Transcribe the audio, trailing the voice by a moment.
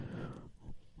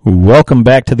Welcome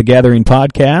back to the Gathering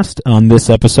Podcast. On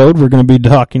this episode, we're going to be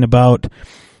talking about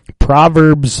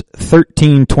Proverbs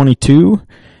 13:22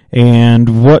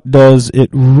 and what does it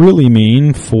really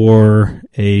mean for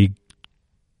a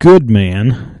good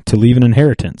man to leave an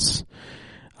inheritance.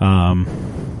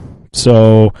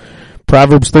 So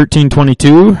Proverbs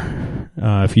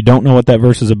 13:22, if you don't know what that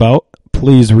verse is about,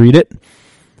 please read it.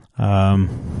 But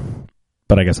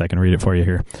I guess I can read it for you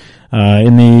here.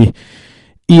 In the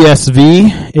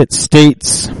ESV, it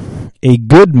states, "A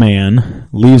good man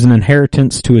leaves an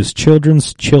inheritance to his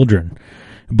children's children,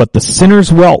 but the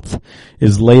sinner's wealth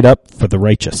is laid up for the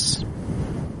righteous."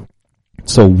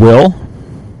 So, Will,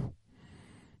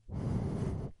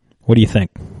 what do you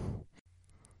think?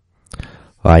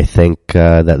 I think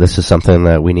that this is something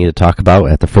that we need to talk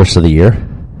about at the first of the year.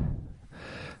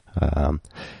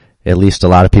 At least a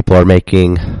lot of people are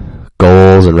making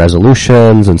goals and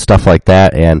resolutions and stuff like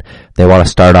that, and they want to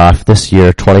start off this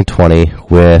year, 2020,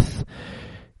 with,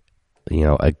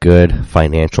 a good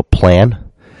financial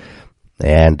plan.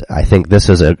 And I think this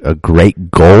is a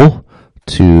great goal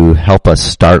to help us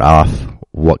start off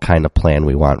what kind of plan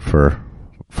we want for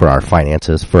our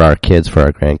finances, for our kids, for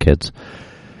our grandkids.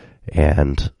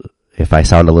 And if I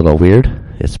sound a little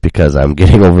weird, it's because I'm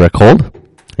getting over a cold,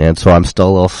 and so I'm still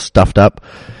a little stuffed up.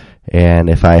 And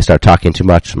if I start talking too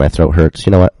much, my throat hurts,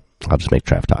 you know what? I'll just make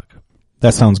Trav talk.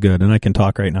 That sounds good, and I can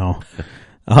talk right now.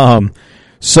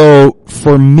 So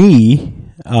for me,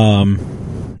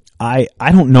 I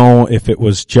don't know if it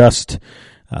was just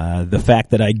the fact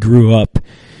that I grew up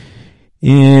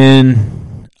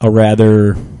in a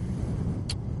rather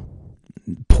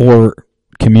poor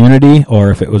community, or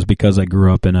if it was because I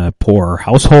grew up in a poor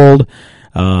household,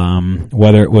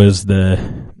 whether it was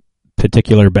the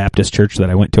particular Baptist church that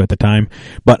I went to at the time.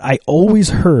 But I always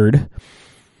heard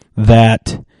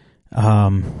that,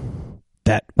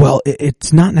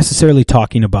 it's not necessarily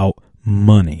talking about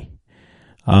money.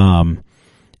 And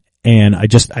I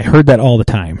heard that all the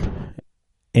time.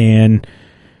 And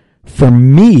for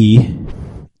me,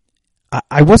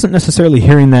 I wasn't necessarily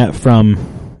hearing that from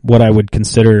what I would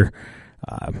consider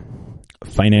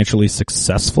financially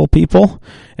successful people.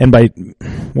 And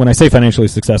when I say financially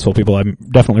successful people, I'm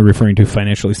definitely referring to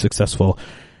financially successful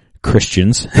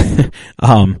Christians.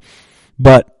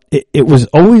 But it was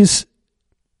always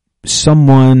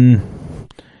someone,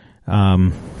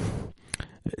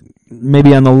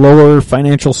 maybe on the lower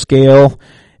financial scale,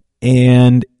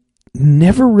 and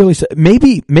never really,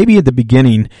 maybe at the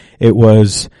beginning it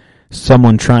was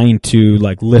someone trying to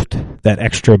lift that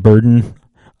extra burden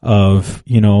of,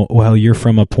 well, you're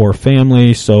from a poor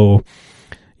family, so,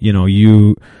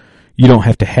 you don't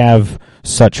have to have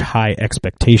such high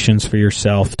expectations for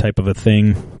yourself type of a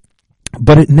thing.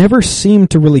 But it never seemed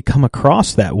to really come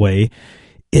across that way.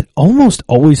 It almost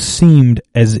always seemed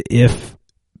as if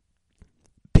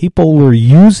people were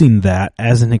using that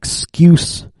as an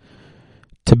excuse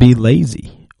to be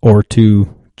lazy or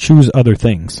to choose other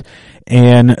things.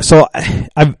 And so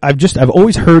I've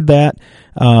always heard that,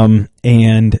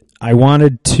 and I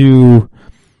wanted to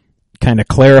kind of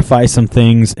clarify some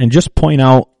things and just point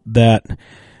out that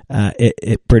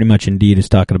it pretty much indeed is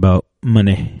talking about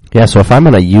money. Yeah, so if I'm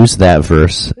going to use that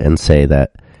verse and say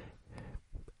that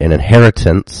an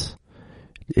inheritance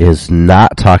is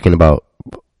not talking about,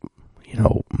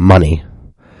 money,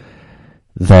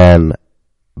 then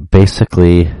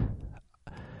basically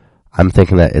I'm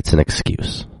thinking that it's an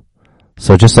excuse.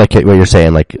 So just like what you're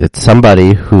saying, it's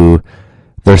somebody who,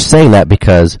 they're saying that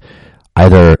because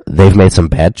either they've made some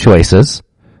bad choices,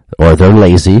 or they're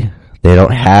lazy, they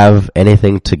don't have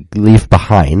anything to leave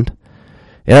behind.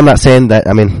 And I'm not saying that,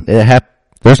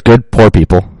 there's good poor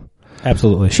people.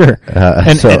 Absolutely, sure.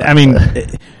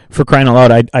 For crying out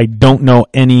loud, I don't know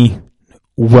any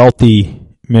wealthy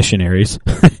missionaries.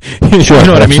 Sure, you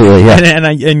know what absolutely, I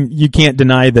mean? Yeah. And you can't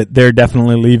deny that they're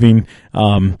definitely leaving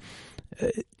an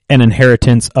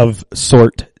inheritance of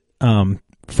sort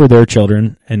for their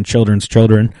children and children's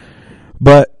children.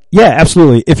 But yeah,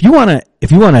 absolutely. If you want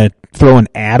to throw an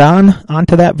add-on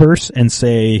onto that verse and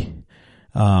say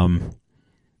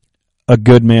a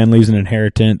good man leaves an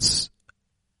inheritance,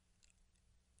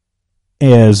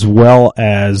 as well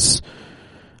as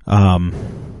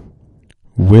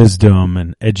wisdom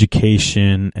and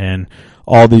education and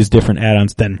all these different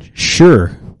add-ons, then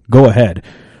sure, go ahead.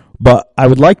 But I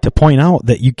would like to point out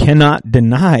that you cannot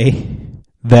deny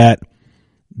that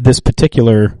this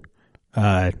particular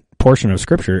portion of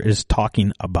Scripture is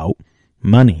talking about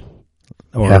money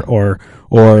or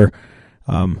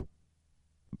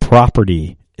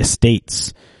property,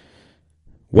 estates,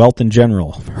 wealth in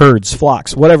general, herds,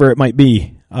 flocks, whatever it might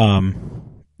be.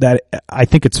 that I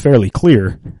think it's fairly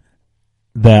clear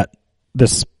that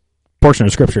this portion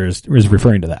of Scripture is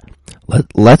referring to that.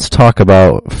 Let's talk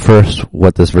about first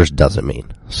what this verse doesn't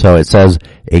mean. So it says,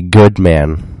 a good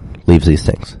man leaves these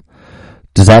things.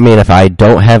 Does that mean if I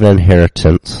don't have an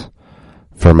inheritance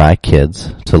for my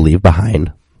kids to leave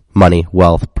behind, money,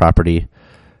 wealth, property,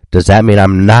 does that mean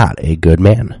I'm not a good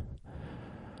man?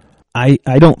 I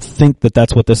don't think that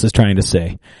that's what this is trying to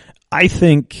say. I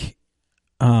think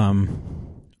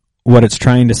what it's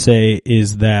trying to say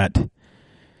is that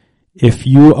if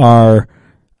you are,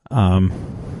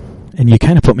 and you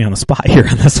kind of put me on the spot here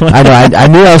on this one. I know. I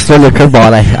knew I was throwing a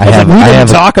curveball, and we didn't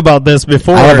talk about this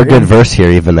before. I have a good verse here,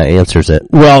 even that answers it.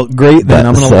 Well, great. Then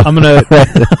I'm gonna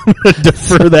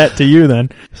defer that to you then.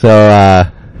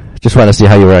 So, just want to see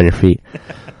how you were on your feet.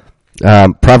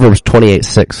 Proverbs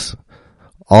 28:6.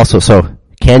 Also, so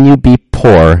can you be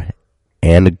poor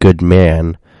and a good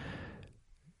man?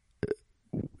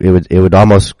 It would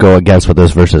almost go against what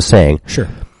those verses saying. Sure.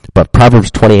 But Proverbs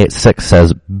 28:6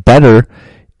 says, better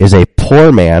is a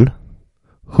poor man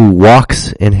who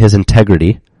walks in his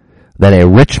integrity than a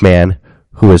rich man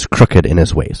who is crooked in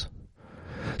his ways.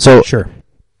 So sure.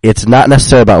 It's not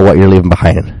necessarily about what you're leaving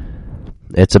behind.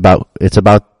 It's about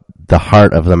the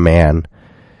heart of the man.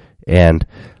 And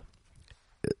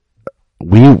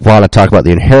we want to talk about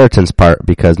the inheritance part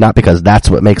not because that's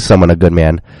what makes someone a good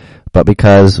man, but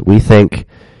because we think,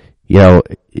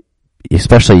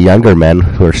 especially younger men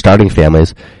who are starting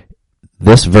families,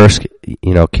 this verse,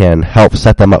 can help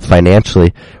set them up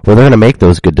financially where they're going to make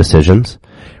those good decisions,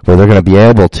 where they're going to be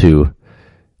able to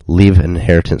leave an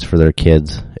inheritance for their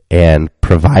kids and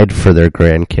provide for their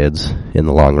grandkids in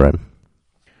the long run.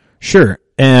 Sure.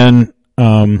 And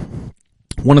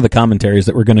one of the commentaries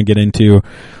that we're going to get into a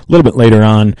little bit later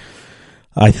on,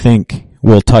 I think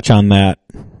we'll touch on that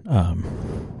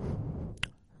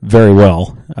very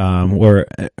well, or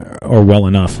well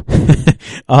enough.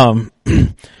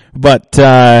 But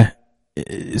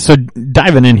so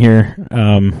diving in here,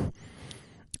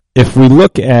 if we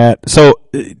look at,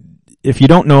 if you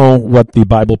don't know what the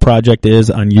Bible Project is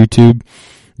on YouTube,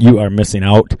 you are missing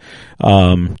out.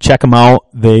 Check them out.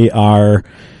 They are,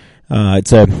 I'm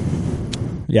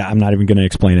not even going to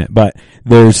explain it, but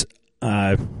there's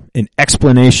an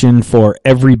explanation for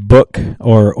every book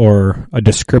or a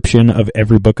description of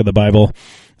every book of the Bible.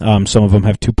 Some of them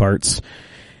have 2 parts,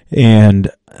 and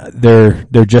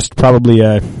they're just probably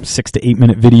a 6 to 8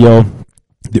 minute video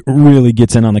that really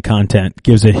gets in on the content,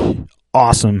 gives a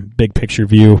awesome big picture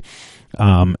view,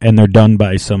 and they're done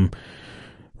by some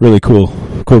really cool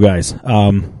guys.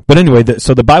 But anyway,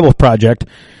 so the Bible Project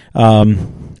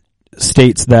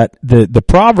states that the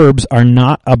Proverbs are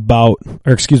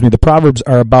the Proverbs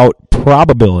are about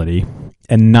probability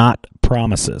and not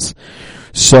promises.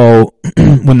 So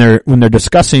when they're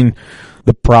discussing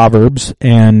the Proverbs,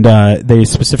 and they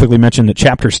specifically mention that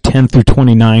chapters 10 through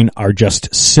 29 are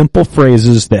just simple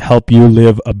phrases that help you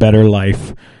live a better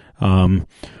life,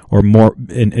 or more,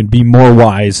 and be more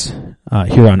wise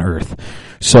here on earth.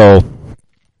 So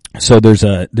there's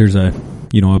a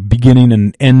a beginning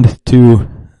and end to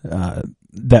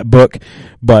that book,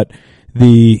 but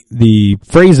the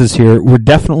phrases here, we're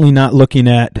definitely not looking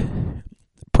at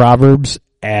Proverbs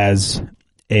as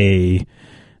a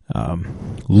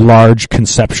large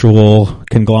conceptual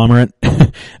conglomerate.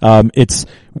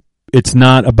 It's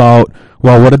not about,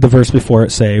 well, what did the verse before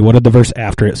it say? What did the verse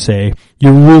after it say?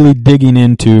 You're really digging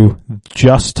into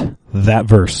just that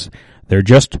verse. They're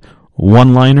just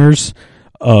one-liners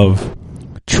of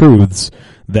truths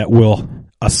that will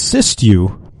assist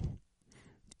you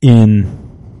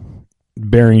in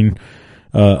bearing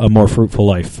a more fruitful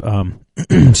life.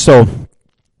 So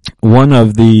one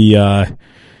of the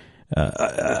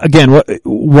again,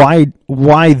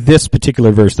 why this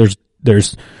particular verse?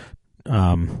 There's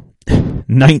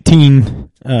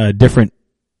 19 different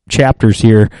chapters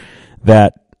here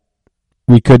that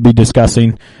we could be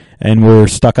discussing, and we're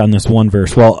stuck on this one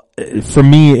verse. Well, for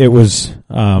me, it was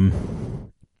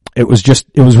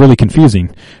really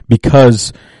confusing,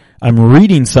 because I'm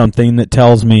reading something that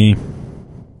tells me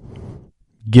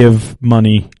give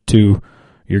money to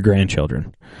your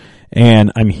grandchildren,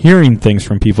 and I'm hearing things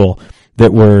from people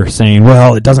that were saying,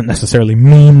 well, it doesn't necessarily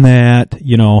mean that,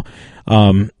 and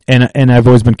I've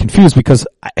always been confused, because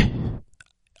I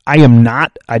am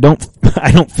not, I don't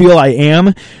feel I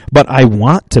am, but I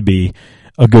want to be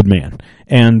a good man.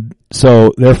 And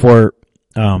so therefore,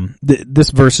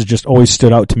 this verse has just always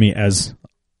stood out to me as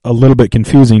a little bit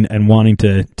confusing and wanting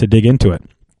to dig into it.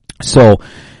 So,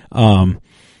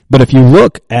 but if you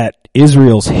look at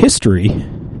Israel's history,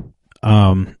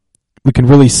 we can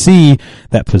really see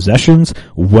that possessions,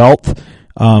 wealth,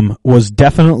 was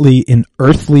definitely an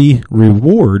earthly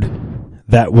reward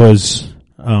that was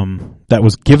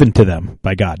given to them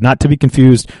by God, not to be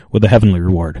confused with a heavenly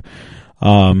reward.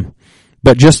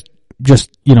 But just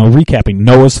recapping,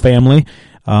 Noah's family,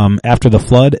 after the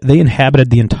flood, they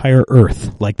inhabited the entire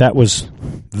earth. Like, that was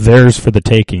theirs for the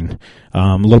taking.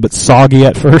 A little bit soggy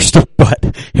at first,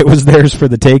 but it was theirs for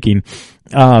the taking.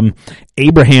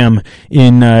 Abraham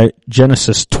in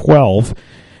Genesis 12,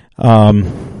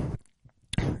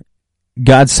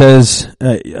 God says,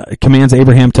 commands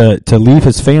Abraham to leave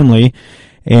his family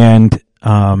and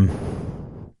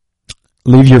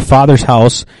leave your father's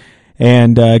house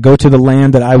and go to the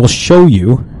land that I will show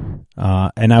you,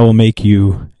 and I will make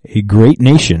you a great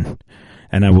nation,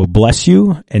 and I will bless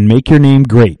you and make your name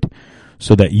great,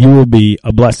 so that you will be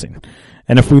a blessing.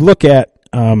 And if we look at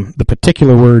the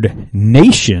particular word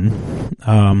nation,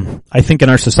 I think in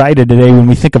our society today, when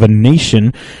we think of a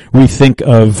nation, we think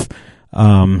of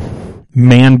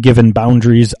man-given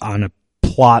boundaries on a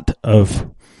plot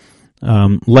of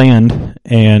land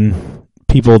and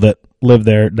people that live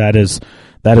there. That is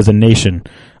a nation.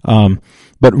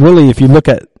 But really, if you look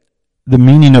at the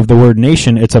meaning of the word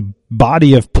nation, it's a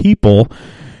body of people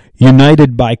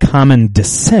united by common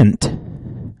descent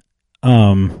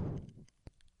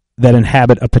that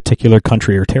inhabit a particular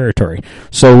country or territory.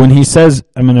 So when he says,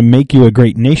 I'm going to make you a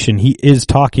great nation, he is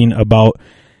talking about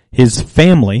his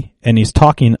family, and he's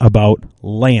talking about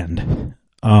land.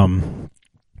 And,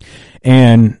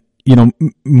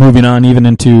 moving on even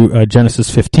into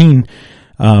Genesis 15,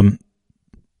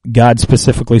 God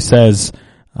specifically says,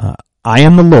 I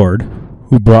am the Lord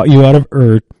who brought you out of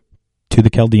Ur to the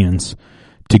Chaldeans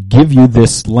to give you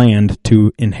this land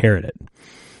to inherit it.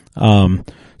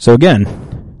 So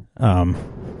again,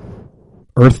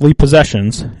 earthly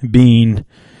possessions being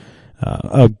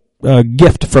a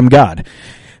gift from God.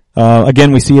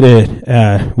 Again, we see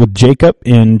it with Jacob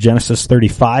in Genesis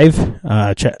 35,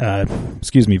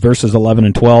 verses 11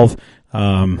 and 12.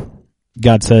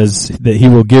 God says that He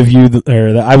will give you,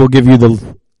 that I will give you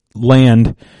the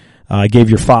land I gave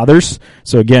your fathers.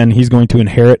 So again, he's going to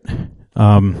inherit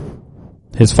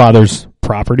his father's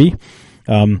property.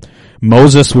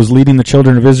 Moses was leading the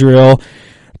children of Israel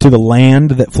to the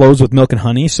land that flows with milk and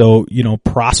honey. So,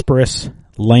 prosperous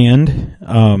land,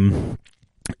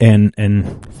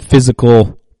 and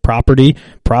physical property,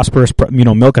 prosperous,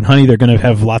 milk and honey. They're going to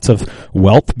have lots of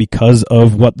wealth because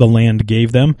of what the land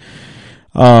gave them.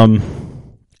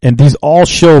 And these all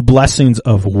show blessings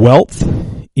of wealth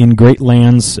in great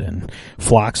lands and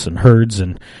flocks and herds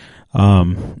and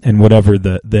whatever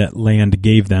that land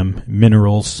gave them,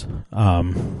 minerals.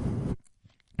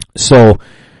 So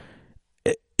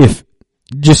if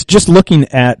just looking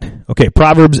at,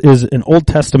 Proverbs is an Old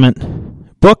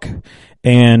Testament book,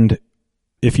 and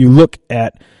if you look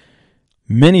at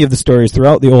many of the stories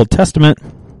throughout the Old Testament,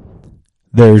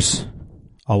 there's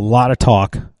a lot of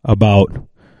talk about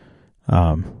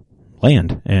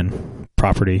land and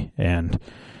property, and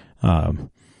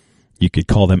you could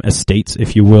call them estates,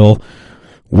 if you will,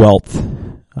 wealth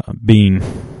being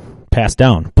passed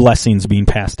down, blessings being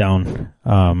passed down,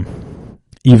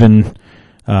 even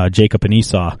Jacob and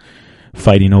Esau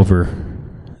fighting over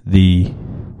the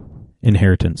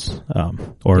inheritance,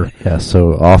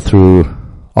 So all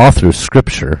through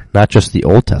Scripture, not just the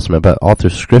Old Testament, but all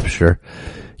through Scripture,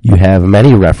 you have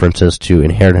many references to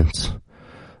inheritance.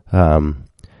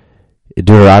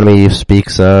 Deuteronomy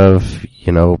speaks of,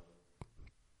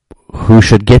 who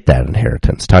should get that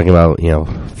inheritance, talking about,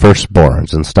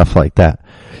 firstborns and stuff like that.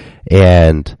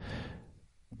 And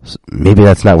maybe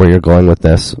that's not where you're going with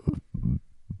this,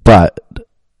 but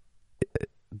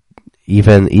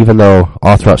even though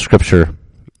all throughout Scripture,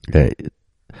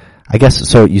 I guess,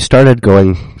 so you started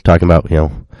talking about,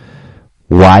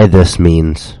 why this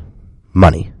means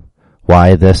money,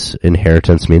 why this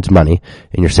inheritance means money,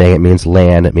 and you're saying it means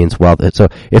land, it means wealth. So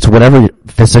it's whatever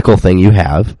physical thing you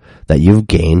have that you've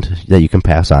gained that you can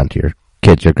pass on to your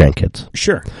kids, your grandkids.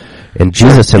 Sure. And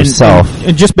Jesus himself,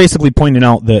 and just basically pointing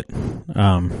out that,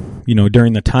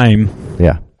 during the time,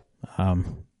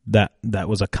 that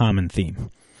was a common theme.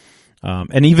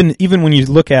 And even when you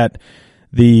look at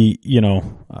the,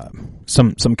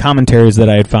 some commentaries that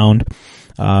I had found,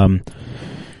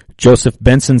 Joseph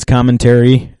Benson's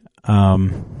commentary,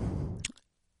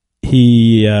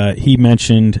 he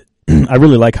mentioned, I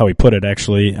really like how he put it,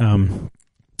 actually.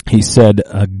 He said,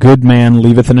 a good man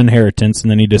leaveth an inheritance,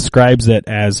 and then he describes it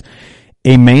as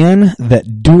a man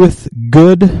that doeth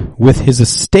good with his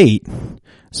estate.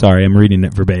 Sorry, I'm reading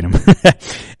it verbatim.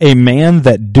 A man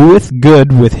that doeth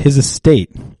good with his estate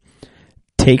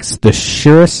takes the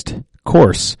surest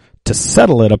course to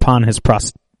settle it upon his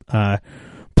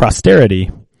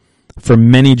posterity for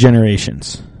many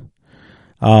generations.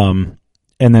 And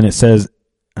then it says,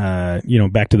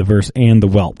 back to the verse, and the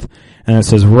wealth. And it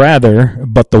says, rather,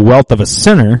 but the wealth of a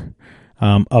sinner,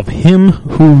 of him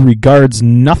who regards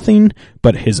nothing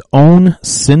but his own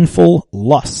sinful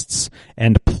lusts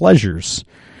and pleasures,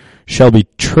 shall be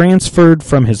transferred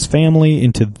from his family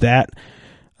into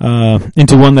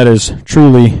one that is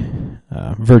truly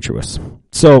virtuous.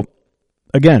 So,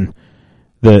 again,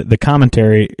 the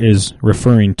commentary is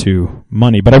referring to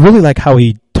money, but I really like how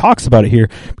he talks about it here,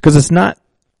 because it's not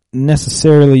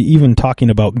necessarily even talking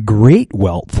about great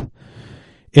wealth.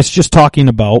 It's just talking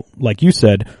about, like you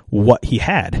said, what he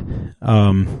had.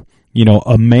 A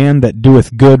man that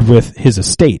doeth good with his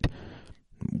estate,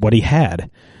 what he had,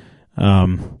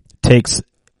 takes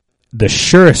the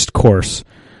surest course,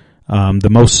 the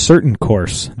most certain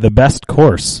course, the best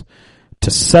course,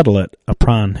 to settle it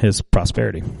upon his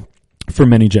prosperity for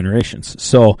many generations.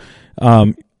 So,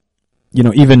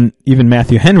 even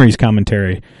Matthew Henry's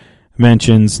commentary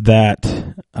mentions that,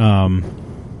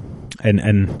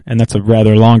 and that's a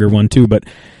rather longer one too, but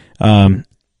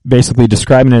basically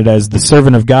describing it as the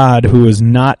servant of God who is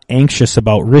not anxious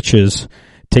about riches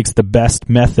takes the best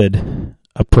method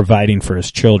of providing for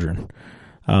his children.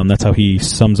 That's how he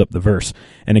sums up the verse.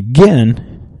 And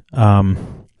again,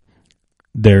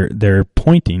 they're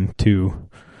pointing to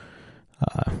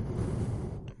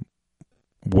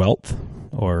wealth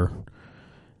or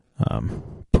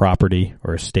property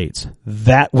or estates.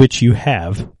 That which you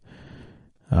have,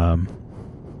 a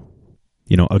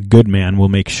good man will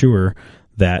make sure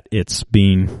that it's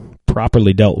being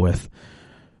properly dealt with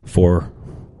for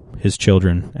his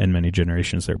children and many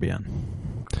generations there beyond.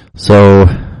 So,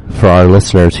 for our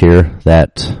listeners here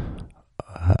that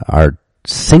are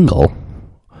single,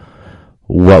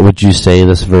 what would you say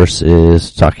this verse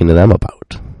is talking to them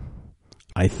about?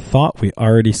 I thought we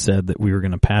already said that we were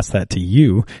going to pass that to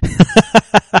you.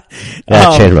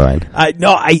 I changed my mind.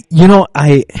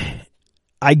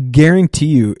 I guarantee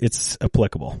you it's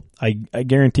applicable. I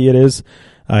guarantee it is.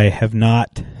 I have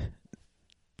not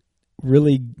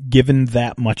really given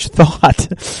that much thought.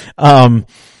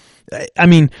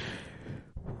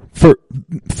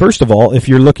 First of all, if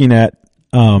you're looking at,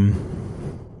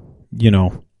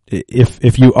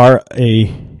 if you are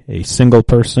a single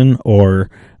person or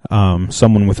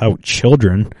someone without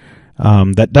children,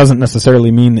 that doesn't necessarily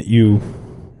mean that you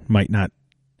might not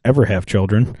ever have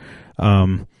children,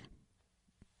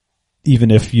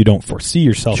 even if you don't foresee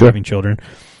yourself having children.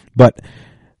 But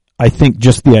I think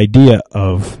just the idea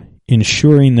of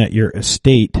ensuring that your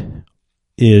estate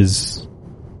is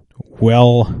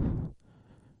well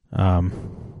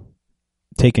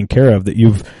taken care of, that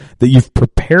you've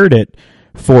prepared it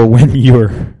for when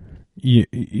your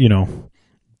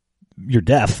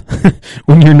death,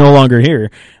 when you're no longer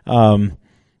here,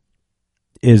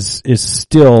 is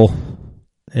still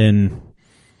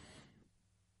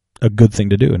a good thing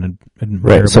to do. And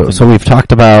right. So we've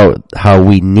talked about how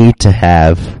we need to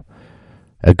have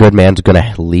a good man's going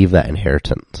to leave that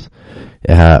inheritance.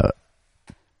 But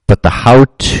the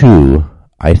how-to,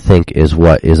 I think, is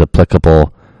what is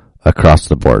applicable across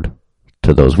the board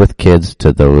to those with kids,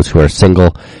 to those who are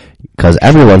single, because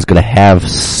everyone's going to have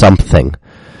something,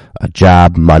 a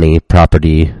job, money,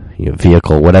 property,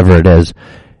 vehicle, whatever it is,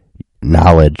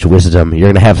 knowledge, wisdom. You're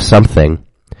going to have something,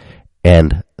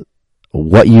 and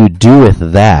what you do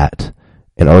with that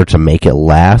in order to make it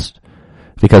last,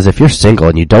 because if you're single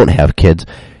and you don't have kids,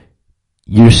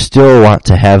 you still want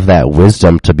to have that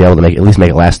wisdom to be able to at least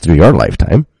make it last through your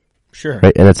lifetime. Sure.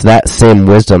 Right? And it's that same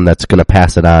wisdom that's going to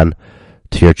pass it on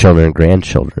to your children and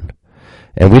grandchildren.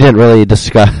 And we didn't really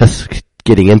discuss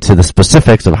getting into the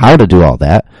specifics of how to do all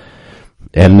that.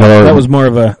 And that was more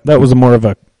of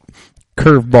a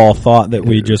curveball thought that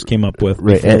we just came up with.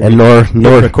 Right. And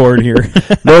nor record here.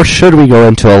 Nor should we go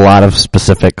into a lot of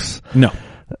specifics. No.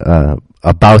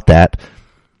 About that,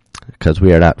 because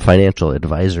we are not financial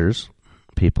advisors,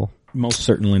 people. Most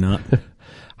certainly not.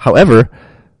 However,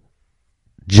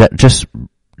 just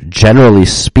generally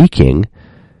speaking,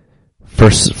 for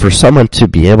someone to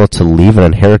be able to leave an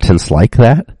inheritance like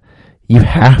that, you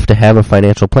have to have a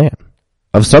financial plan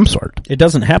of some sort. It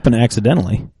doesn't happen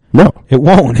accidentally. No. It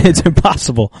won't. It's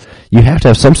impossible. You have to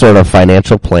have some sort of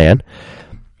financial plan.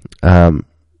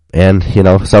 And,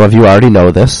 some of you already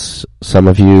know this. Some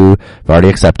of you have already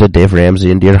accepted Dave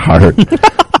Ramsey into your heart.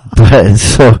 But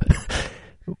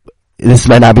this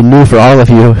might not be new for all of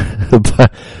you.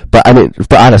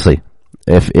 But honestly,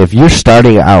 if you're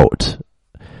starting out,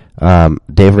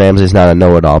 Dave Ramsey's not a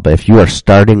know-it-all, but if you are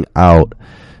starting out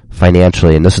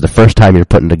financially, and this is the first time you're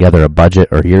putting together a budget,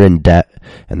 or you're in debt,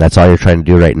 and that's all you're trying to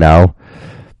do right now,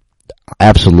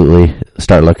 absolutely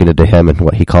start looking into him and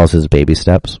what he calls his baby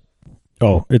steps.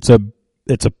 Oh, it's a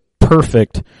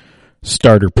perfect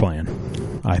starter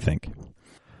plan, I think.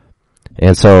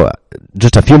 And so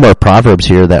just a few more Proverbs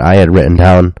here that I had written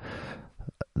down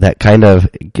that kind of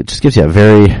just gives you a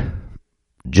very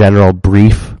general,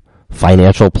 brief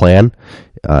financial plan.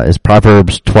 Is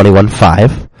Proverbs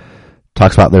 21:5.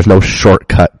 Talks about there's no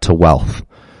shortcut to wealth.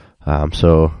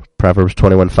 So Proverbs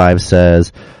 21:5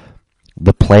 says,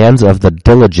 "The plans of the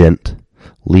diligent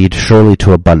lead surely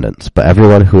to abundance, but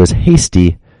everyone who is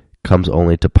hasty comes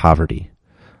only to poverty."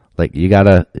 Like, you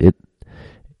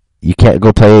can't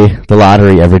go play the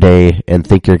lottery every day and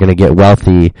think you're going to get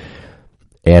wealthy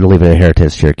and leave an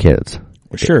inheritance to your kids.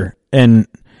 Sure. And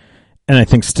I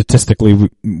think statistically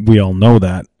we all know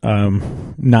that.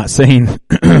 Not saying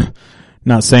that,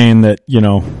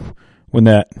 when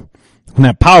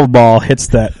that Powerball hits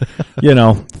that,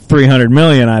 300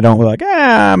 million, I don't like,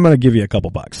 I'm going to give you a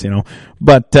couple bucks,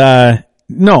 but,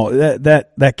 no,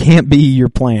 that can't be your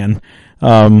plan.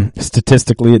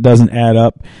 Statistically, it doesn't add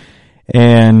up.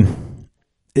 And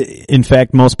in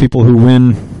fact, most people who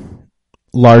win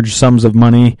large sums of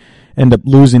money end up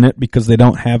losing it because they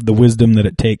don't have the wisdom that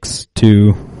it takes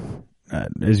to,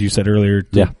 as you said earlier,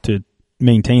 to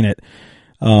maintain it.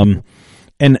 And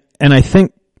I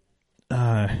think,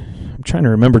 I'm trying to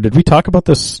remember, did we talk about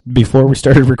this before we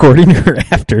started recording or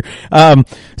after?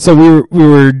 So we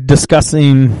were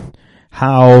discussing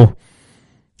how,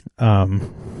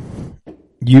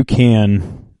 you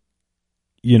can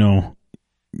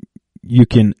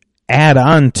add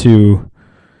on to,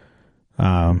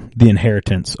 the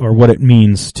inheritance, or what it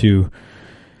means to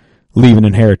leave an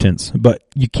inheritance, but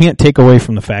you can't take away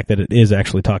from the fact that it is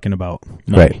actually talking about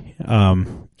money. Right.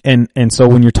 And so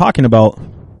when you're talking about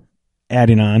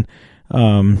adding on,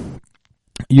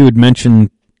 you had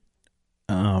mentioned,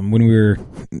 when we were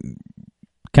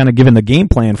kind of given the game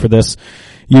plan for this,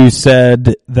 you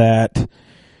said that,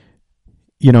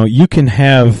 you can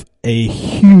have a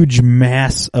huge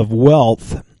mass of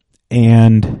wealth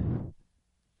and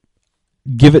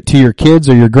give it to your kids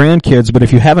or your grandkids, but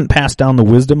if you haven't passed down the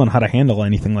wisdom on how to handle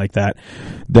anything like that,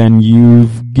 then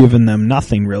you've given them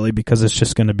nothing really, because it's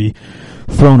just going to be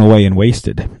thrown away and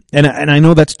wasted. And I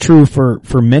know that's true for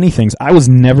many things. I was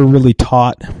never really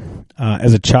taught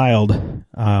as a child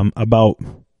about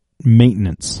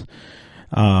maintenance.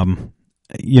 I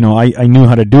knew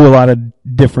how to do a lot of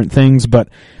different things, but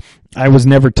I was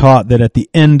never taught that at the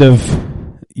end of,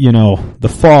 the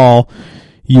fall,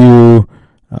 you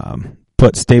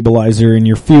put stabilizer in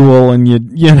your fuel and you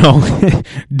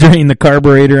drain the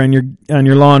carburetor on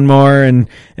your lawnmower and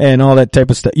all that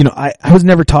type of stuff. I was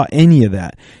never taught any of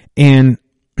that. And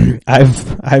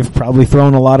I've probably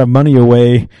thrown a lot of money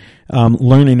away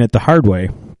learning it the hard way.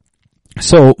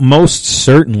 So most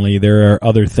certainly there are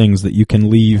other things that you can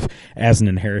leave as an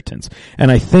inheritance.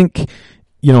 And I think,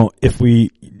 if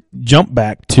we jump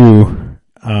back to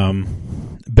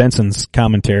Benson's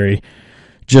commentary,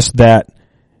 just that,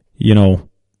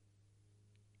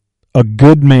 a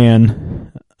good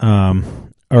man, or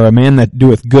a man that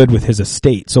doeth good with his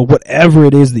estate. So whatever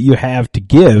it is that you have to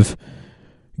give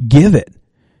it.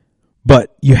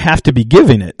 But you have to be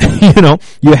giving it,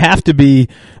 you have to be,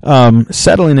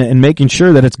 settling it and making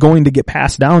sure that it's going to get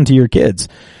passed down to your kids.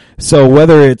 So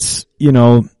whether it's,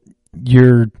 your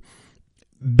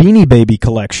Beanie Baby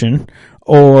collection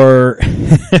or,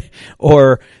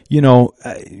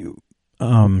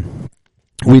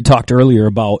 we talked earlier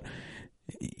about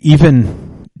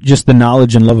even just the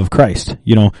knowledge and love of Christ.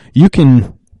 You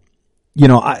can,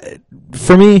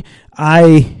 for me,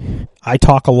 I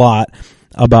talk a lot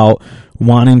about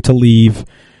wanting to leave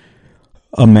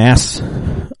amass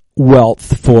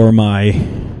wealth for my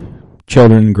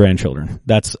children and grandchildren.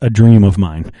 That's a dream of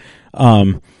mine.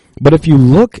 But if you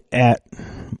look at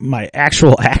my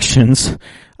actual actions,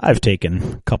 I've taken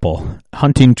a couple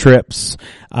hunting trips.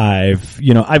 I've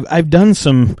done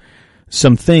some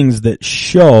things that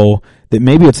show that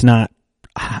maybe it's not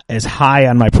as high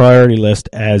on my priority list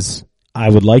as I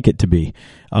would like it to be.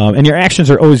 And your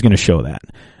actions are always going to show that.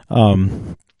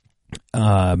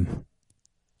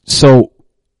 So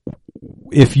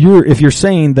if you're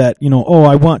saying that,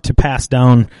 I want to pass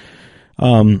down,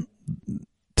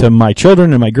 to my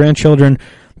children and my grandchildren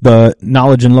the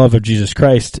knowledge and love of Jesus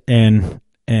Christ and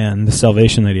the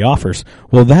salvation that he offers,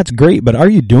 well, that's great, but are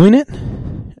you doing it?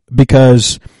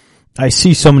 Because I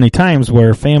see so many times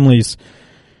where families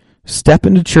step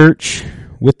into church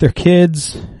with their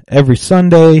kids every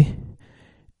Sunday,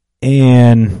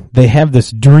 and they have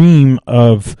this dream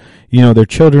of, their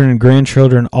children and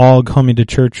grandchildren all coming to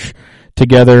church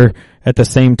together at the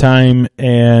same time,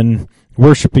 and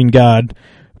worshiping God,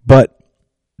 but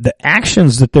the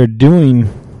actions that they're doing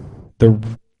the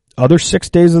other 6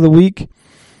 days of the week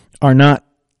are not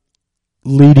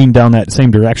leading down that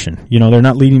same direction. They're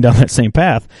not leading down that same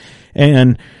path.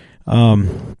 And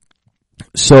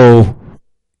so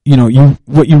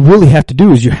what you really have to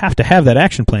do is you have to have that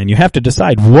action plan. You have to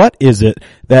decide what is it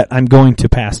that I'm going to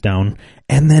pass down,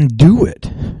 and then do it.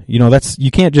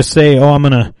 You can't just say, "Oh, I'm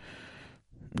gonna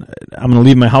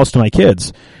leave my house to my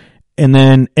kids," and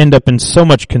then end up in so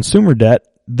much consumer debt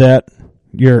that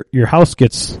your house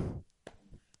gets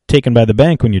taken by the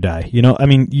bank when you die.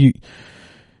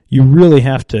 You really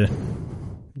have to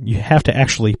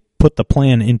actually put the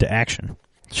plan into action.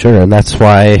 Sure, and that's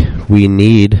why we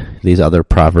need these other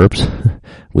proverbs.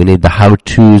 We need the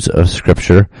how-tos of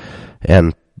Scripture,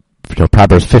 and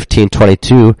Proverbs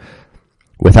 15:22.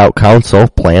 Without counsel,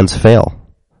 plans fail,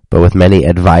 but with many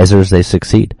advisors, they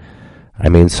succeed.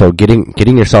 So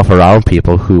getting yourself around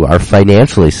people who are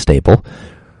financially stable,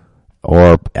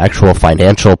 or actual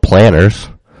financial planners.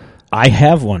 I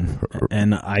have one,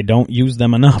 and I don't use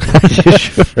them enough.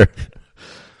 Sure.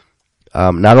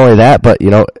 Not only that, but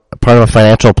part of a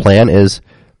financial plan is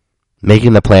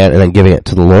making the plan and then giving it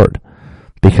to the Lord,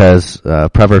 because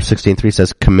Proverbs 16:3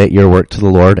 says, "Commit your work to the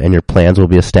Lord, and your plans will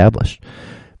be established."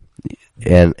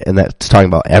 And that's talking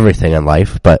about everything in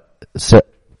life. But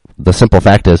the simple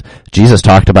fact is, Jesus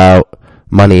talked about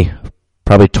money.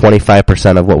 Probably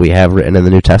 25% of what we have written in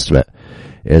the New Testament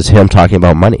is him talking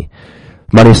about money.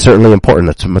 Money is certainly important.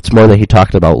 It's more than he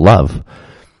talked about love,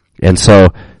 and so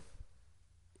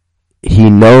he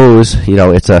knows,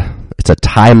 it's a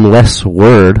timeless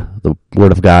word, the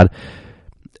word of God,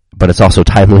 but it's also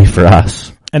timely for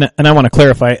us. And I want to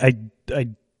clarify, I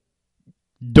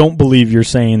don't believe you're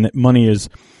saying that money is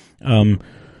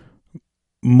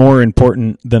more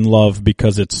important than love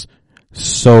because it's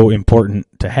so important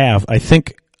to have. I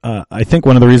think one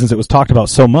of the reasons it was talked about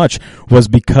so much was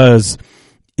because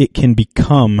it can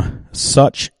become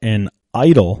such an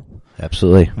idol.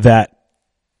 Absolutely. That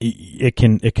it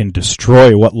can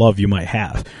destroy what love you might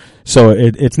have. So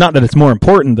it's not that it's more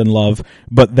important than love,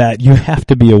 but that you have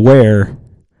to be aware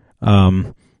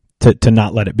to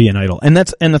not let it be an idol. And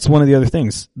that's one of the other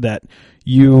things, that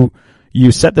you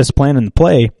set this plan into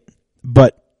play,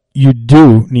 but you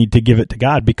do need to give it to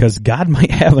God, because God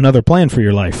might have another plan for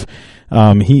your life.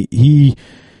 He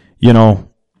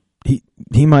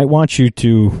might want you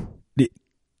to.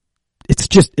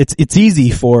 It's easy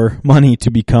for money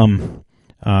to become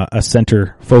a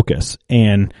center focus,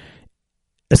 and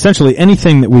essentially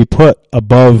anything that we put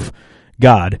above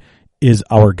God is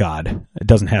our God. It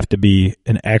doesn't have to be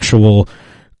an actual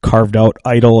carved out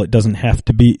idol. It doesn't have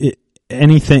to be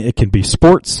anything. It can be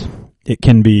sports. It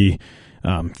can be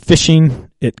fishing.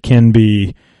 It can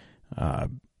be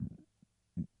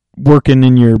working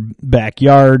in your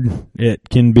backyard. It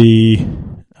can be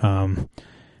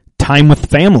time with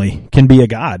family can be a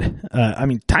god.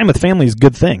 Time with family is a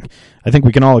good thing. I think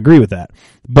we can all agree with that.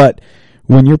 But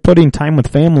when you're putting time with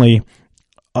family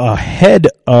ahead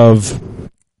of,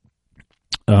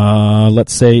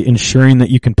 let's say, ensuring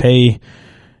that you can pay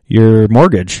your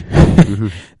mortgage, mm-hmm.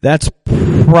 That's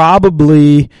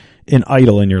probably an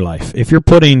idol in your life. If you're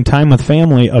putting time with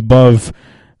family above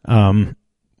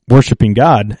worshiping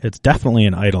God, it's definitely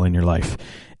an idol in your life.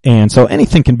 And so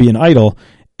anything can be an idol.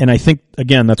 And I think,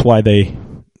 again, that's why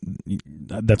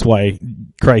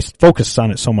Christ focused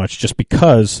on it so much, just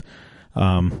because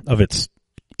of its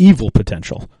evil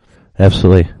potential.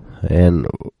 Absolutely. And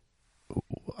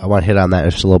I want to hit on that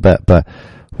just a little bit, but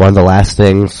one of the last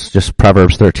things, just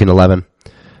Proverbs 13:11,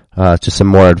 just some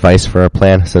more advice for our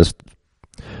plan. It says,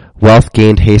 "Wealth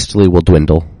gained hastily will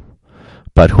dwindle,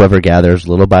 but whoever gathers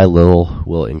little by little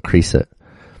will increase it."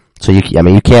 So you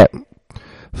can't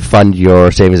fund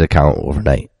your savings account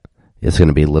overnight. It's going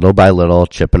to be little by little,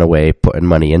 chipping away, putting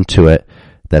money into it.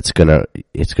 It's going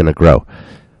to grow.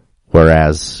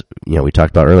 Whereas, we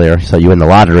talked about earlier, so you win the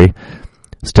lottery.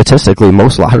 Statistically,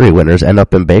 most lottery winners end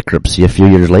up in bankruptcy a few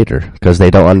years later because they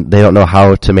don't know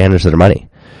how to manage their money.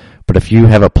 But if you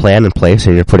have a plan in place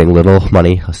and you're putting little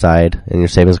money aside in your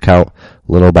savings account,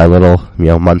 little by little,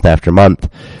 month after month,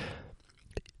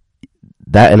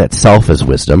 that in itself is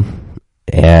wisdom.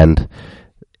 And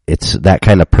it's that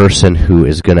kind of person who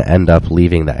is going to end up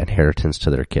leaving that inheritance to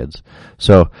their kids.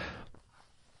 So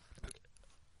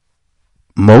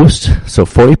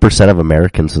 40% of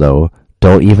Americans, though,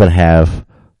 don't even have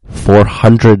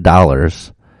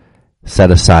 $400 set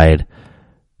aside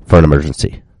for an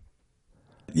emergency.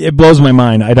 It blows my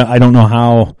mind. I don't know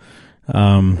how.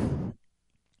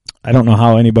 I don't know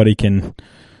how anybody can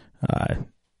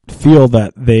feel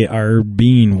that they are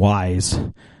being wise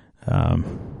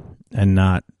and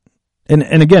not,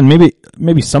 and again,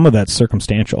 maybe some of that's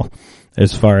circumstantial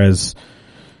as far as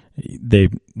they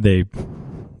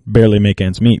barely make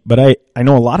ends meet. But I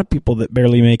know a lot of people that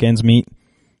barely make ends meet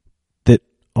that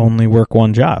only work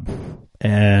one job.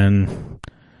 And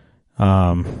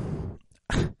I'm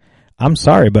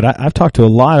sorry, but I've talked to a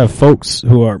lot of folks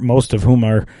most of whom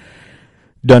are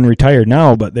done retired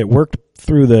now, but that worked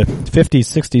through the 50s,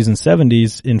 60s, and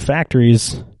 70s in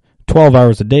factories 12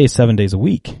 hours a day, 7 days a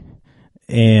week.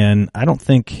 And I don't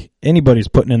think anybody's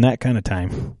putting in that kind of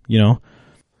time,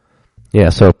 Yeah,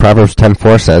 so Proverbs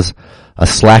 10:4 says, "A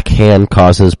slack hand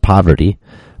causes poverty,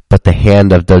 but the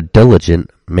hand of the diligent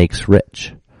makes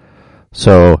rich."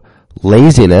 So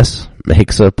laziness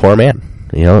makes a poor man.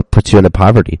 It puts you into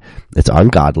poverty. It's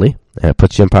ungodly, and it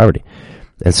puts you in poverty.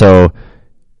 And so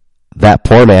that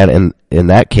poor man, in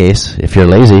that case, if you're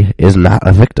lazy, is not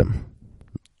a victim.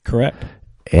 Correct.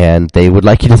 And they would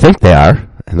like you to think they are,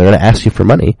 and they're going to ask you for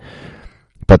money,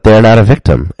 but they're not a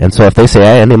victim. And so if they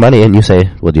say, "I need money," and you say,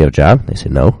 "Well, do you have a job?" They say,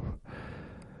 "No."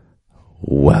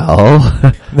 Well,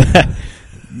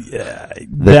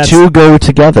 the two go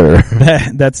together.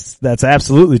 That's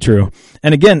absolutely true.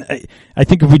 And again, I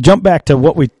think if we jump back to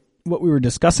what we were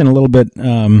discussing a little bit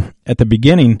at the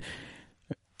beginning,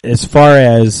 as far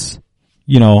as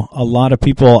a lot of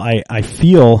people, I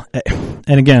feel,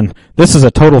 and again, this is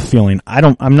a total feeling.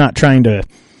 I'm not trying to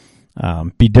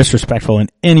be disrespectful in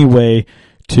any way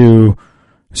to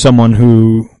someone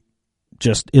who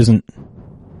just isn't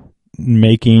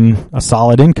making a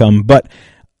solid income, but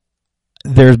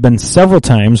there's been several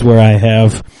times where I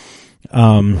have,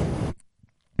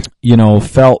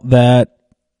 felt that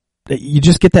you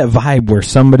just get that vibe where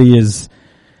somebody is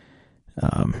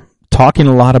talking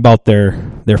a lot about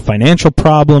their financial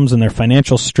problems and their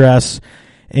financial stress.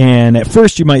 And at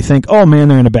first you might think, "Oh man,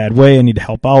 they're in a bad way. I need to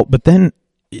help out." But then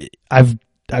I've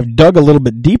dug a little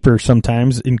bit deeper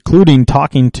sometimes, including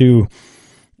talking to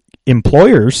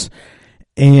employers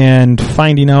and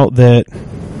finding out that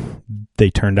they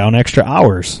turn down extra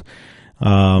hours,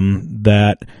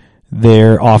 that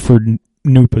they're offered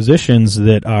new positions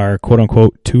that are quote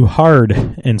unquote too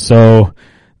hard. And so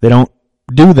they don't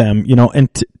do them, and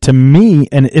to me,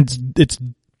 and it's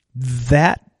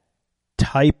that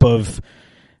type of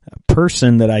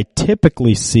person that I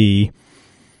typically see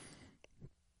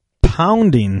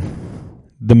pounding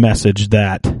the message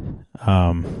that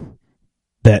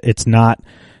it's not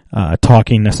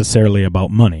talking necessarily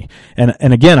about money.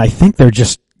 And again, I think they're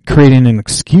just creating an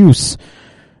excuse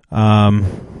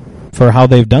for how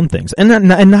they've done things. And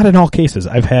not in all cases.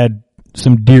 I've had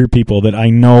some dear people that I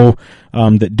know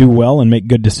that do well and make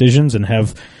good decisions and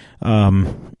have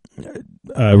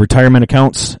retirement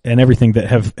accounts and everything that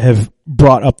have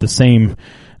brought up the same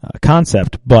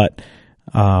concept. But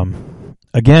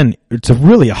again, it's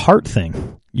really a heart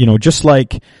thing. Just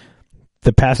like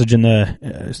the passage in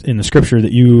the scripture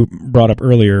that you brought up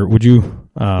earlier. Would you?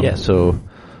 So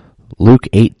Luke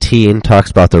 18 talks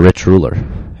about the rich ruler,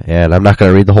 and I'm not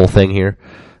going to read the whole thing here,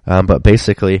 but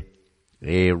basically,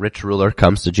 a rich ruler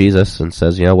comes to Jesus and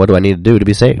says, "What do I need to do to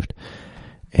be saved?"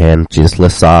 And Jesus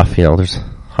lists off, there's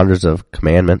hundreds of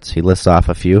commandments. He lists off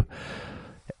a few,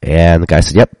 and the guy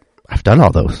said, "Yep, I've done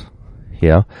all those."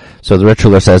 So the rich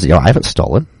ruler says, "I haven't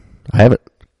stolen, I haven't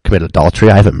committed adultery,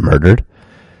 I haven't murdered."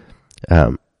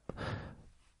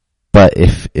 But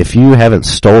if you haven't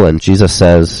stolen, Jesus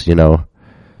says,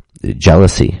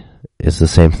 jealousy is the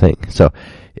same thing. So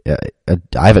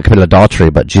I haven't committed adultery,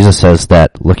 but Jesus says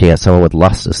that looking at someone with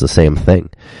lust is the same thing.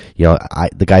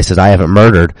 The guy says, "I haven't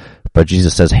murdered," but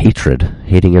Jesus says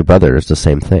hating your brother is the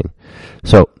same thing.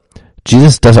 So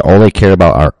Jesus doesn't only care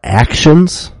about our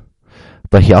actions,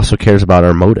 but he also cares about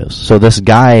our motives. So this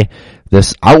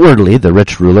outwardly, the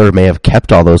rich ruler may have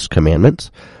kept all those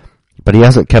commandments, but he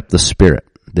hasn't kept the spirit,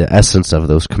 the essence of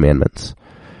those commandments.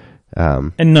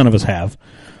 And none of us have.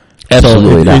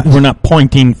 Absolutely not. We're not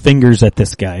pointing fingers at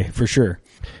this guy, for sure.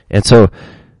 And so,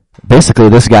 basically,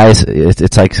 this guy's,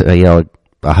 it's like, a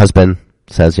husband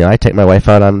says, "I take my wife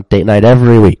out on date night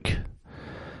every week,"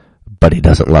 but he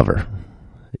doesn't love her.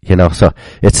 So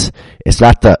it's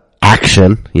not the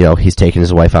action, he's taking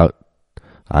his wife out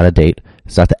on a date.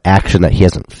 It's not the action that he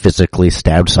hasn't physically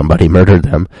stabbed somebody, murdered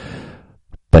them,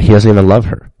 but he doesn't even love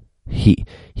her. He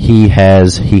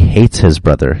hates his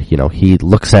brother. He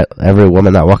looks at every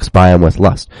woman that walks by him with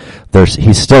lust.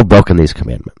 He's still broken these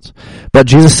commandments. But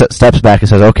Jesus steps back and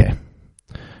says, "Okay,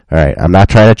 all right, I'm not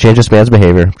trying to change this man's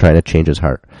behavior. I'm trying to change his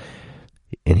heart."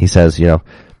 And he says, all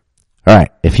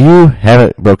right, if you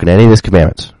haven't broken any of these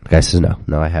commandments, the guy says,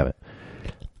 no, I haven't.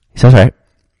 He says, all right,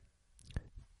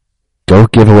 go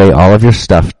give away all of your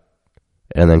stuff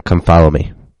and then come follow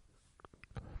me.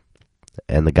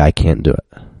 And the guy can't do it.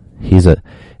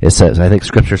 I think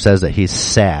Scripture says that he's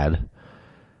sad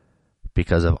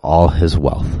because of all his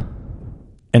wealth.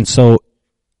 And so,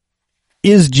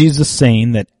 is Jesus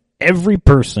saying that every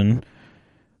person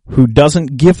who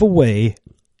doesn't give away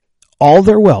all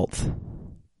their wealth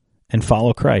and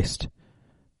follow Christ,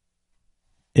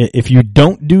 if you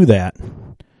don't do that,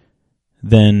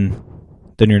 then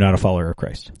you're not a follower of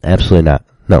Christ? Absolutely not.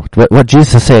 No. What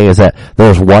Jesus is saying is that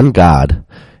there's one God,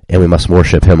 and we must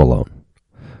worship him alone.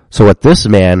 So what this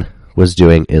man was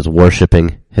doing is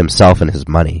worshiping himself and his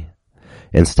money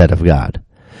instead of God.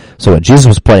 So what Jesus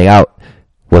was pointing out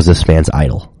was this man's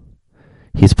idol.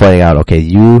 He's pointing out, okay,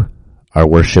 you are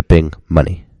worshiping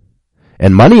money.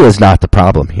 And money is not the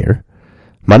problem here.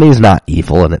 Money is not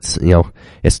evil, and it's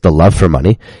the love for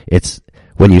money. It's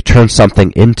when you turn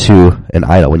something into an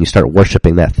idol, when you start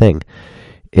worshiping that thing.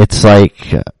 It's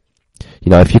like,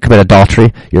 if you commit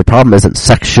adultery, your problem isn't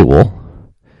sexual.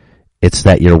 It's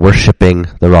that you're worshiping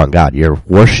the wrong God. You're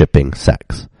worshiping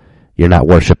sex. You're not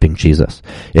worshiping Jesus.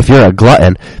 If you're a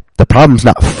glutton, the problem's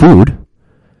not food.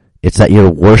 It's that you're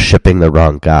worshiping the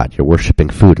wrong God. You're worshiping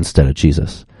food instead of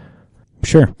Jesus.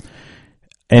 Sure.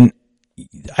 And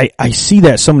I see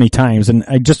that so many times, and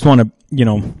I just want to,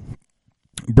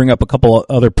 bring up a couple of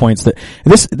other points. That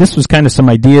this was kind of some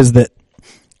ideas that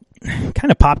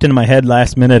kind of popped into my head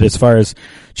last minute as far as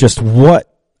just what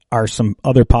are some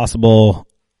other possible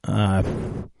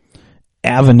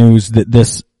avenues that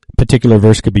this particular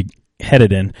verse could be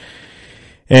headed in.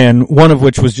 And one of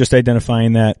which was just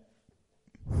identifying that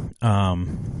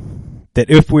that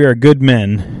if we are good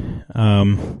men,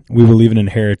 we will leave an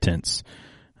inheritance.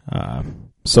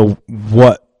 So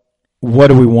what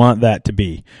do we want that to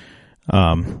be?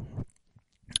 I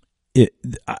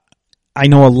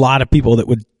know a lot of people that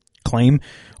would claim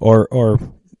or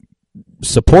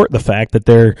support the fact that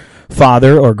their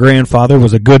father or grandfather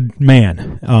was a good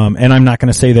man. And I'm not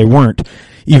going to say they weren't,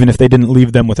 even if they didn't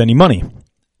leave them with any money.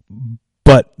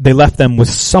 But they left them with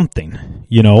something,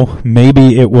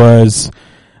 Maybe it was,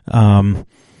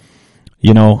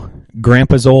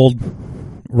 Grandpa's old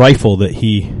rifle that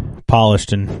he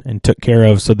polished and took care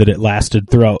of so that it lasted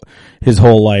throughout his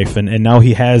whole life. And now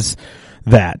he has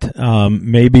that.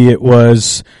 Maybe it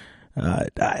was,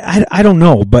 I don't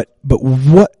know, but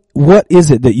what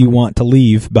is it that you want to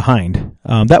leave behind?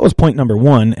 That was point number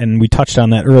one, and we touched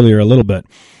on that earlier a little bit.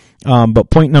 But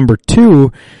point number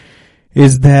two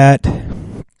is that,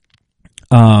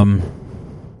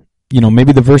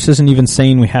 maybe the verse isn't even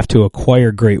saying we have to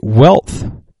acquire great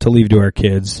wealth to leave to our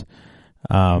kids,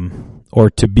 or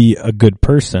to be a good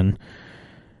person.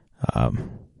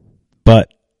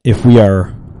 But if we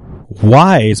are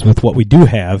wise with what we do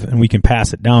have, and we can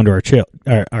pass it down to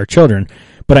our children.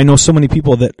 But I know so many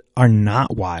people that are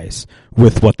not wise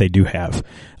with what they do have.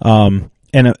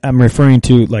 And I'm referring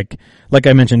to, like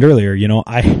I mentioned earlier,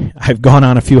 I've gone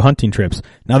on a few hunting trips.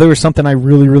 Now, there was something I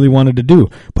really, really wanted to do,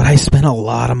 but I spent a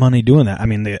lot of money doing that. I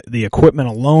mean, the equipment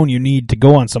alone you need to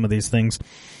go on some of these things,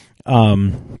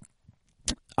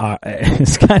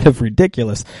 it's kind of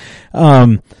ridiculous.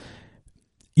 I've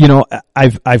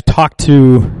talked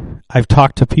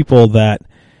to people that,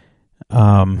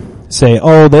 say,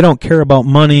 oh, they don't care about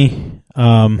money.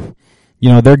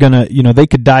 They're gonna, they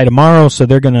could die tomorrow, so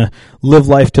they're gonna live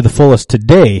life to the fullest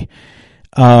today,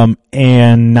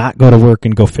 and not go to work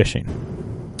and go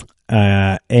fishing,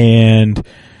 and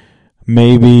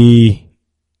maybe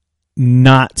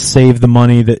not save the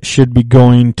money that should be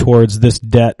going towards this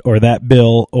debt or that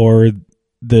bill or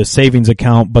the savings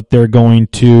account, but they're going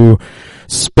to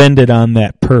spend it on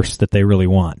that purse that they really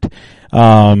want.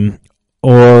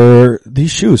 Or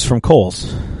these shoes from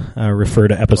Kohl's. Refer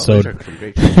to episode.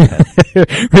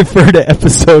 Refer to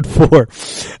episode 4.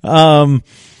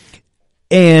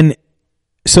 And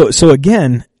so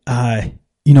again,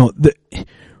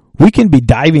 we can be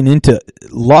diving into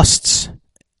lusts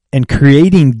and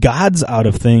creating gods out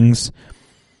of things,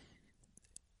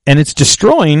 and it's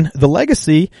destroying the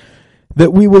legacy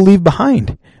that we will leave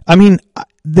behind. I mean,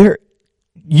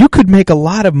 you could make a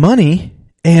lot of money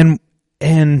and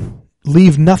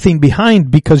leave nothing behind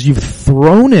because you've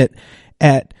thrown it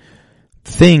at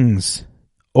things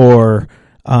or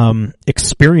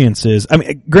experiences. I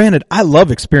mean, granted, I love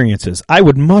experiences. I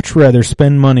would much rather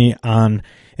spend money on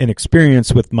an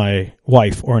experience with my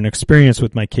wife or an experience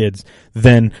with my kids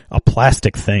than a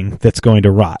plastic thing that's going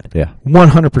to rot. Yeah.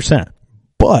 100%.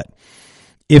 But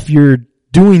if you're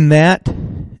doing that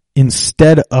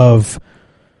instead of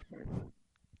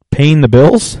paying the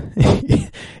bills,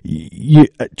 you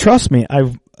trust me,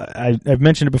 I've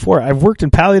mentioned it before. I've worked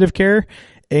in palliative care,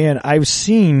 And I've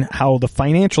seen how the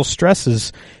financial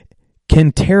stresses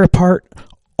can tear apart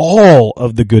all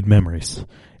of the good memories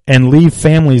and leave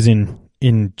families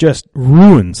in just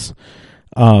ruins.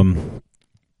 And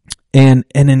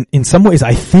in some ways,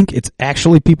 I think it's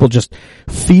actually people just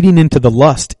feeding into the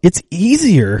lust. It's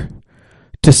easier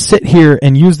to sit here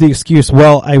and use the excuse,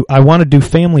 well, I want to do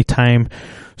family time,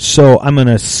 so I'm going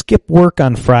to skip work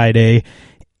on Friday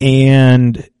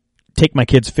and take my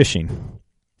kids fishing.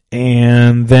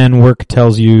 And then work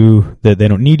tells you that they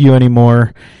don't need you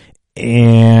anymore,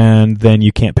 and then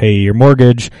you can't pay your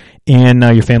mortgage, and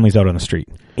now your family's out on the street.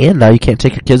 And now you can't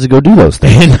take your kids to go do those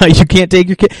things. And now you can't take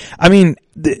your kid. I mean,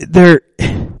 this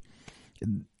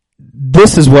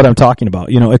is what I'm talking about.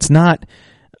 It's not,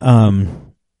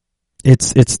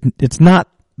 it's not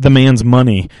the man's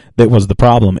money that was the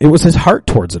problem. It was his heart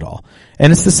towards it all.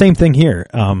 And it's the same thing here.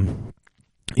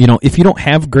 If you don't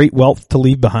have great wealth to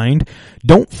leave behind,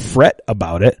 don't fret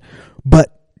about it,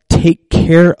 but take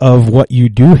care of what you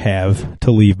do have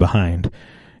to leave behind,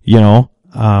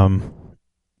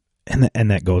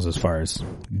 and that goes as far as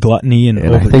gluttony and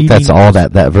overeating. I think that's all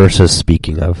that verse is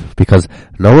speaking of, because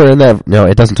nowhere in that,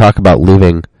 it doesn't talk about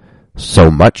leaving so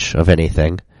much of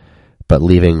anything, but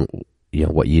leaving,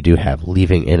 what you do have,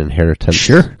 leaving an inheritance.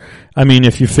 Sure. I mean,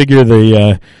 if you figure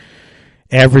the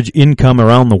average income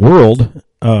around the world,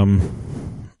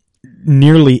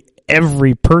 nearly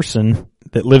every person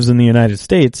that lives in the United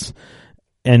States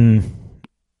and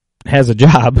has a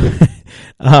job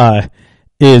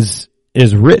is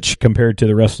rich compared to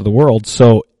the rest of the world.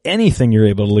 So anything you're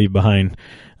able to leave behind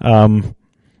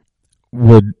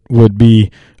would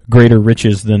be greater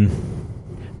riches than.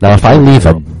 Now, if I leave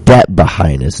a debt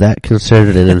behind, is that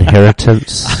considered an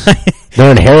inheritance?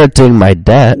 They're inheriting my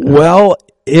debt. Well,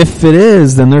 if it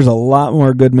is, then there's a lot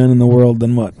more good men in the world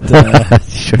than what, than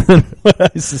what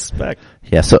I suspect.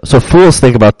 Yeah, so fools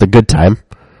think about the good time,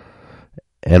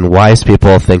 and wise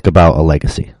people think about a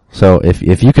legacy. So if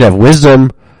you could have wisdom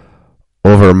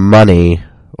over money,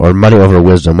 or money over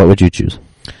wisdom, what would you choose?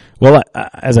 Well,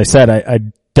 as I said, I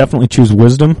definitely choose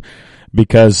wisdom,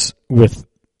 because with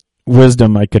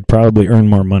wisdom I could probably earn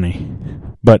more money.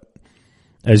 But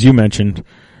as you mentioned,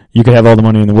 you could have all the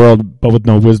money in the world, but with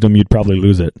no wisdom you'd probably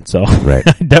lose it. So right.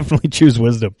 I definitely choose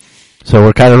wisdom. So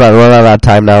we're kind of running out of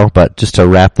time now, but just to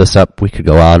wrap this up, we could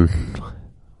go on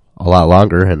a lot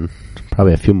longer and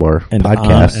probably a few more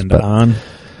podcasts.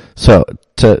 So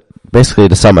to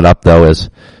sum it up, though, is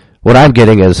what I'm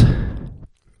getting is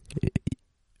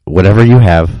whatever you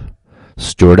have,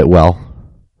 steward it well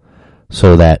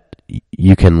so that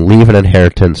you can leave an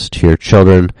inheritance to your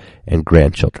children and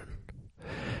grandchildren.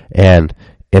 And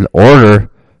in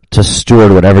order to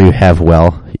steward whatever you have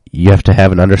well, you have to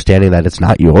have an understanding that it's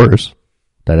not yours,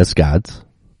 that it's God's.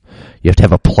 You have to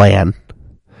have a plan.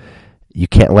 You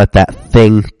can't let that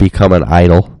thing become an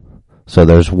idol. So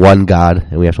there's one God,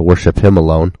 and we have to worship Him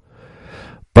alone.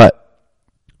 But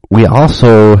we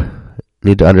also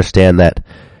need to understand that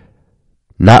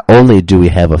not only do we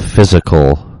have a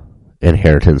physical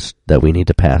inheritance that we need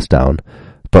to pass down,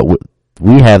 but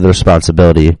we have the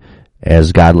responsibility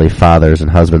as godly fathers and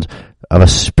husbands of a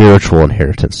spiritual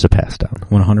inheritance to pass down.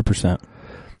 100%.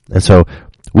 And so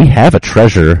we have a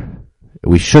treasure.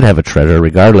 We should have a treasure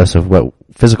regardless of what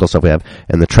physical stuff we have,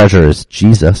 and the treasure is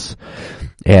Jesus.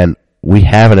 And we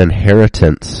have an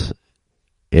inheritance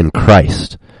in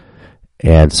Christ.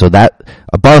 And so that,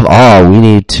 above all, we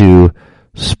need to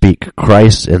speak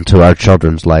Christ into our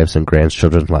children's lives and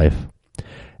grandchildren's life,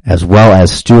 as well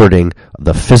as stewarding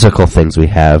the physical things we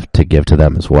have to give to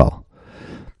them as well.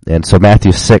 And so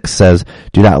Matthew 6 says,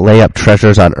 do not lay up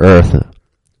treasures on earth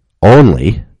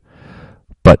only,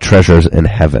 but treasures in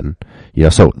heaven.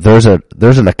 So there's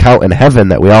an account in heaven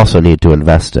that we also need to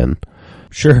invest in.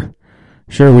 Sure.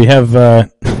 We have a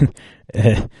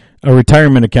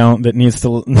retirement account that needs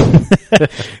to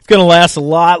it's going to last a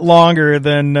lot longer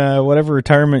than whatever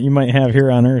retirement you might have here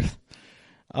on earth.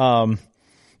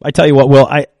 I tell you what, Will,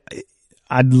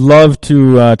 I'd love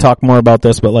to talk more about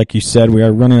this, but like you said, we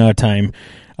are running out of time.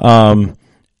 And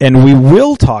we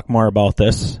will talk more about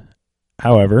this,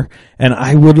 however, and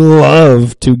I would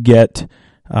love to get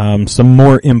some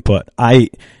more input. I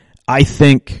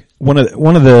think one of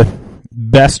the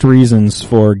best reasons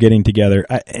for getting together,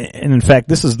 and in fact,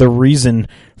 this is the reason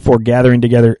for gathering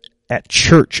together at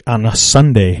church on a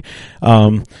Sunday,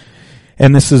 and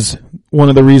this is one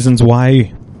of the reasons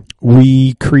why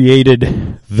we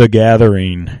created The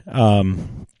Gathering,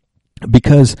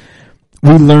 because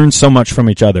we learn so much from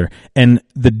each other, and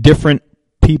the different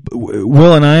people,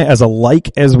 Will and I, as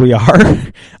alike as we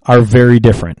are very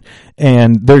different.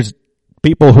 And there's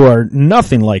people who are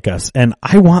nothing like us, and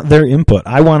I want their input.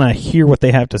 I want to hear what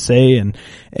they have to say, and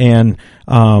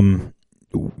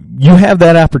you have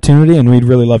that opportunity, and we'd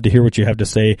really love to hear what you have to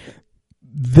say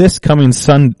this coming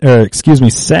Saturday,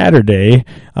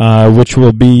 which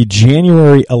will be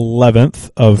January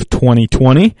 11th of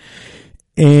 2020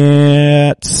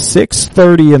 at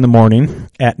 6:30 in the morning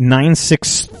at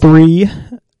 963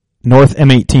 North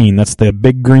M18. That's the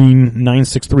big green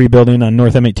 963 building on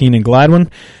North M18 in Gladwin.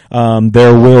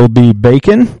 There will be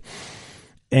bacon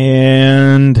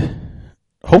and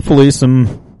hopefully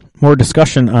some more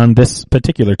discussion on this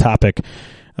particular topic.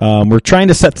 We're trying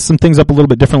to set some things up a little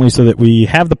bit differently so that we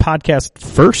have the podcast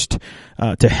first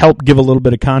to help give a little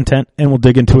bit of content, and we'll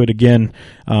dig into it again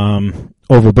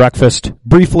over breakfast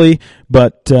briefly.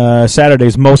 But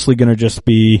Saturday's mostly going to just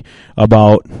be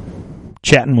about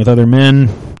chatting with other men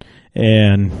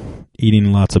and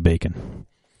eating lots of bacon.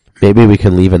 Maybe we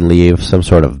can leave some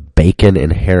sort of bacon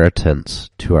inheritance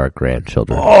to our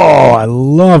grandchildren. Oh, I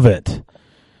love it.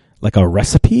 Like a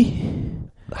recipe?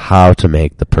 How to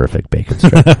make the perfect bacon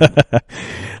strip.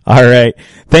 All right.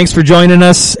 Thanks for joining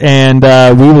us, and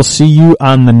we will see you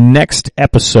on the next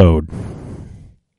episode.